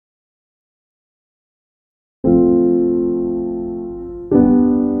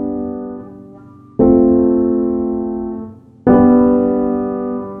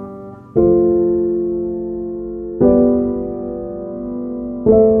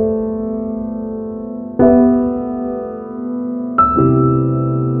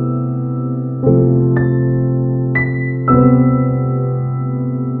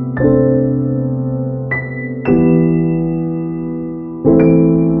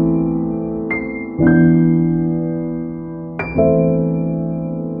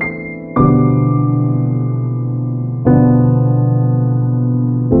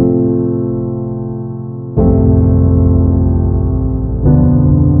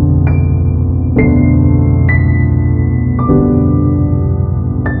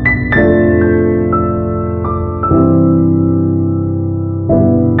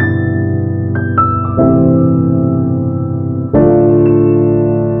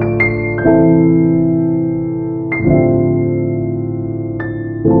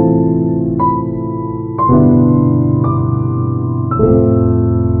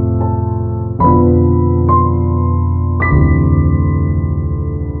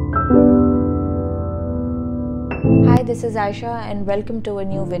Hi, this is Aisha and welcome to a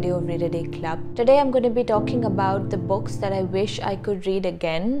new video of Read a Day Club. Today I'm going to be talking about the books that I wish I could read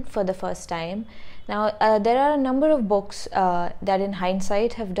again for the first time. Now, there are a number of books that in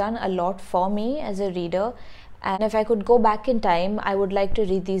hindsight have done a lot for me as a reader, and if I could go back in time, I would like to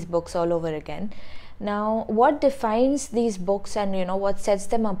read these books all over again. Now, what defines these books and what sets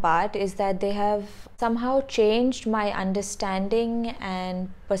them apart is that they have somehow changed my understanding and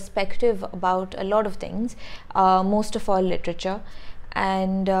perspective about a lot of things, most of all literature.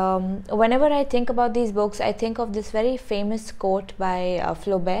 And whenever I think about these books, I think of this very famous quote by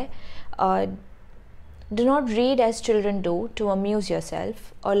Flaubert: do not read as children do to amuse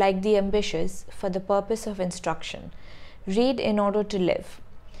yourself, or like the ambitious for the purpose of instruction. Read in order to live.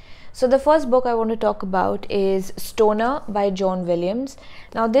 So the first book I want to talk about is Stoner by John Williams.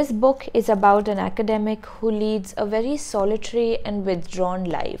 Now this book is about an academic who leads a very solitary and withdrawn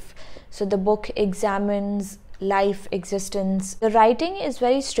life. So the book examines life, existence. The writing is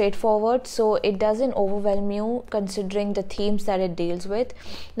very straightforward, so it doesn't overwhelm you considering the themes that it deals with.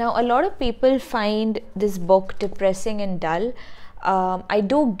 Now a lot of people find this book depressing and dull. I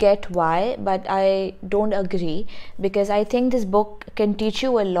do get why, but I don't agree, because I think this book can teach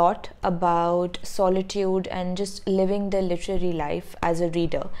you a lot about solitude and just living the literary life as a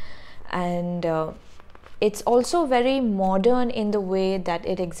reader. And it's also very modern in the way that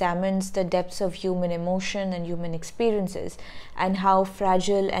it examines the depths of human emotion and human experiences, and how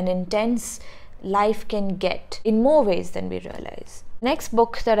fragile and intense life can get in more ways than we realize. Next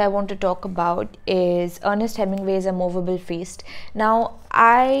book that I want to talk about is Ernest Hemingway's A Moveable Feast. Now,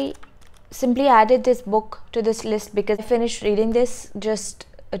 I simply added this book to this list because I finished reading this just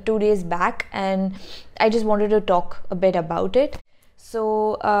 2 days back, and I just wanted to talk a bit about it.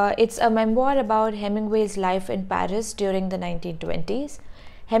 So, it's a memoir about Hemingway's life in Paris during the 1920s.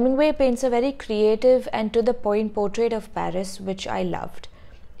 Hemingway paints a very creative and to-the-point portrait of Paris, which I loved.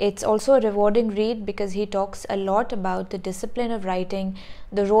 It's also a rewarding read because he talks a lot about the discipline of writing,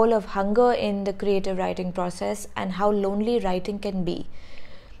 the role of hunger in the creative writing process, and how lonely writing can be.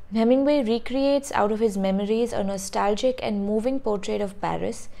 Hemingway recreates out of his memories a nostalgic and moving portrait of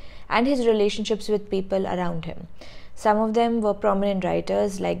Paris and his relationships with people around him. Some of them were prominent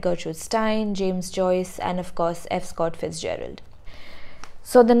writers like Gertrude Stein, James Joyce, and of course F. Scott Fitzgerald.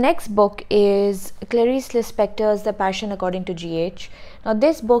 So the next book is Clarice Lispector's The Passion According to G.H. Now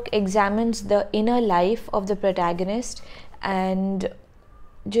this book examines the inner life of the protagonist, and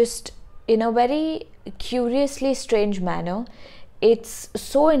just in a very curiously strange manner. It's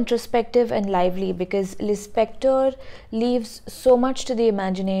so introspective and lively because Lispector leaves so much to the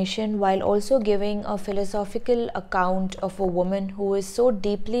imagination while also giving a philosophical account of a woman who is so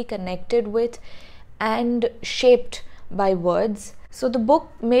deeply connected with and shaped by words. So the book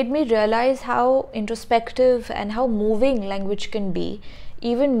made me realize how introspective and how moving language can be,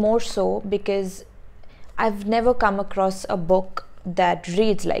 even more so because I've never come across a book that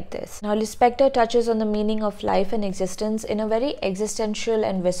reads like this. Now, Lispector touches on the meaning of life and existence in a very existential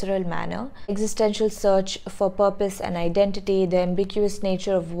and visceral manner. Existential search for purpose and identity, the ambiguous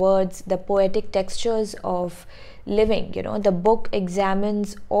nature of words, the poetic textures of living. The book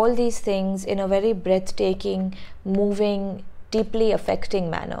examines all these things in a very breathtaking, moving, deeply affecting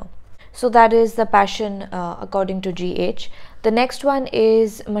manner. So that is The Passion according to G.H. The next one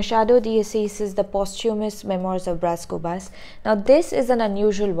is Machado de Assis' The Posthumous Memoirs of Cubas. Now this is an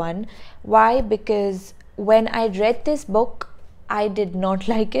unusual one. Why? Because when I read this book, I did not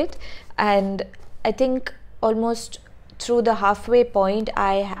like it, and I think almost through the halfway point,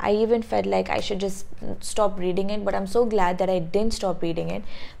 I even felt like I should just stop reading it, but I'm so glad that I didn't stop reading it,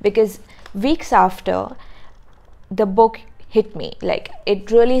 because weeks after the book hit me. Like,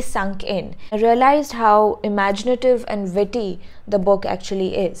 it really sunk in. I realized how imaginative and witty the book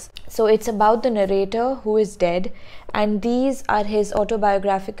actually is. So it's about the narrator who is dead, and these are his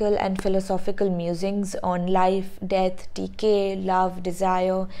autobiographical and philosophical musings on life, death, decay, love,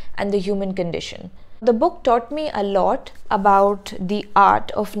 desire, and the human condition. The book taught me a lot about the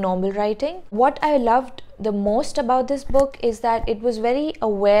art of novel writing. What I loved the most about this book is that it was very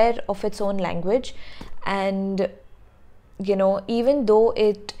aware of its own language, and even though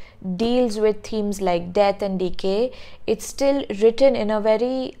it deals with themes like death and decay, it's still written in a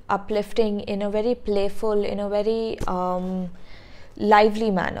very uplifting, in a very playful, in a very lively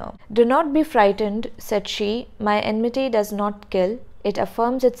manner. "Do not be frightened," said she. "My enmity does not kill, it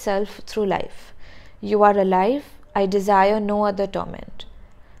affirms itself through life. You are alive, I desire no other torment."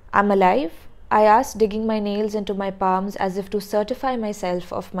 "I'm alive?" I asked, digging my nails into my palms as if to certify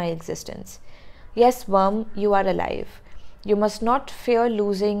myself of my existence. "Yes, worm, you are alive. You must not fear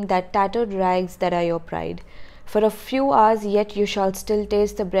losing that tattered rags that are your pride. For a few hours yet you shall still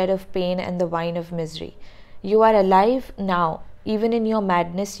taste the bread of pain and the wine of misery. You are alive now, even in your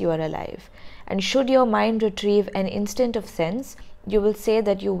madness you are alive. And should your mind retrieve an instant of sense, you will say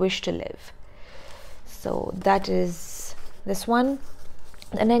that you wish to live." So that is this one.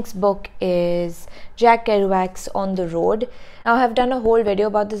 The next book is Jack Kerouac's On the Road. Now, I have done a whole video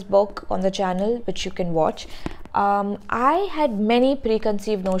about this book on the channel, which you can watch. I had many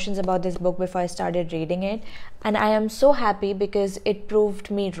preconceived notions about this book before I started reading it, and I am so happy because it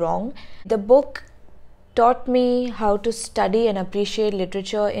proved me wrong. The book taught me how to study and appreciate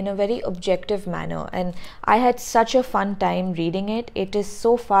literature in a very objective manner, and I had such a fun time reading it. It is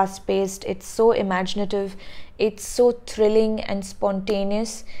so fast-paced, it's so imaginative, it's so thrilling and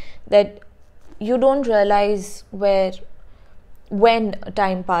spontaneous that you don't realize when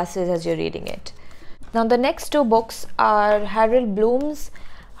time passes as you're reading it. Now, the next two books are Harold Bloom's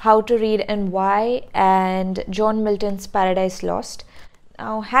How to Read and Why and John Milton's Paradise Lost.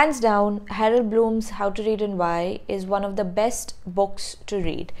 Now, hands down, Harold Bloom's How to Read and Why is one of the best books to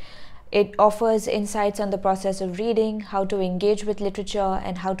read. It offers insights on the process of reading, how to engage with literature,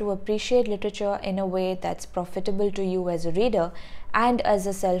 and how to appreciate literature in a way that's profitable to you as a reader and as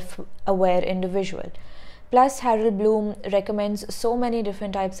a self-aware individual. Plus, Harold Bloom recommends so many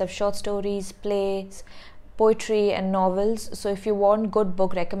different types of short stories, plays, poetry, and novels. So if you want good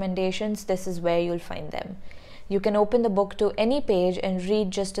book recommendations, this is where you'll find them. You can open the book to any page and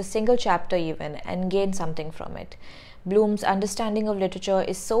read just a single chapter even and gain something from it. Bloom's understanding of literature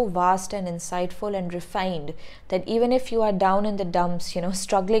is so vast and insightful and refined that even if you are down in the dumps,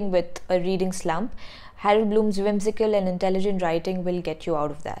 struggling with a reading slump, Harold Bloom's whimsical and intelligent writing will get you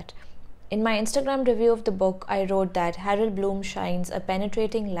out of that. In my Instagram review of the book, I wrote that Harold Bloom shines a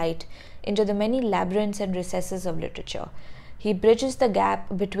penetrating light into the many labyrinths and recesses of literature. He bridges the gap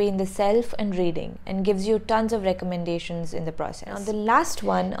between the self and reading and gives you tons of recommendations in the process. Now, the last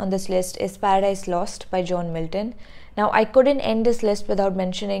one on this list is Paradise Lost by John Milton. Now, I couldn't end this list without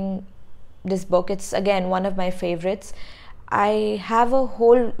mentioning this book. It's again one of my favorites. I have a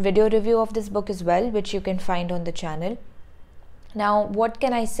whole video review of this book as well, which you can find on the channel. Now, what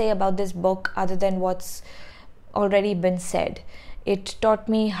can I say about this book other than what's already been said? It taught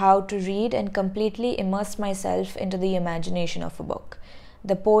me how to read and completely immerse myself into the imagination of a book.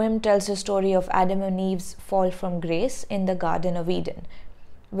 The poem tells the story of Adam and Eve's fall from grace in the Garden of Eden.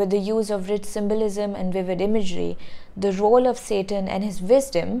 With the use of rich symbolism and vivid imagery, the role of Satan and his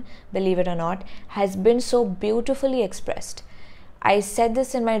wisdom, believe it or not, has been so beautifully expressed. I said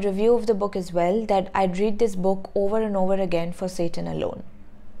this in my review of the book as well, that I'd read this book over and over again for Satan alone.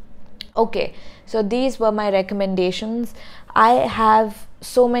 Okay, so these were my recommendations. I have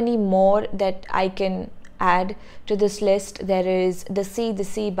so many more that I can add to this list. There is The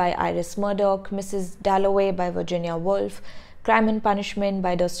Sea by Iris Murdoch, Mrs. Dalloway by Virginia Woolf, Crime and Punishment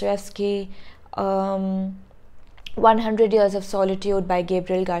by Dostoevsky, 100 Years of Solitude by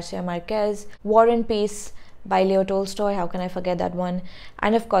Gabriel Garcia Marquez, War and Peace by Leo Tolstoy, how can I forget that one,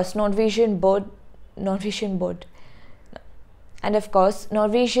 and of course Norwegian Wood by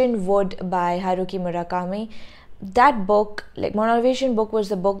Haruki Murakami. That book, Norwegian Book, was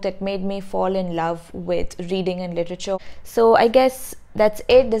the book that made me fall in love with reading and literature. So I guess that's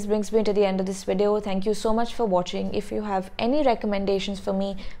it. This brings me to the end of this video. Thank you so much for watching. If you have any recommendations for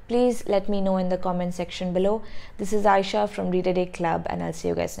me, please let me know in the comment section below. This is Aisha from Read a Day Club, and I'll see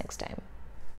you guys next time.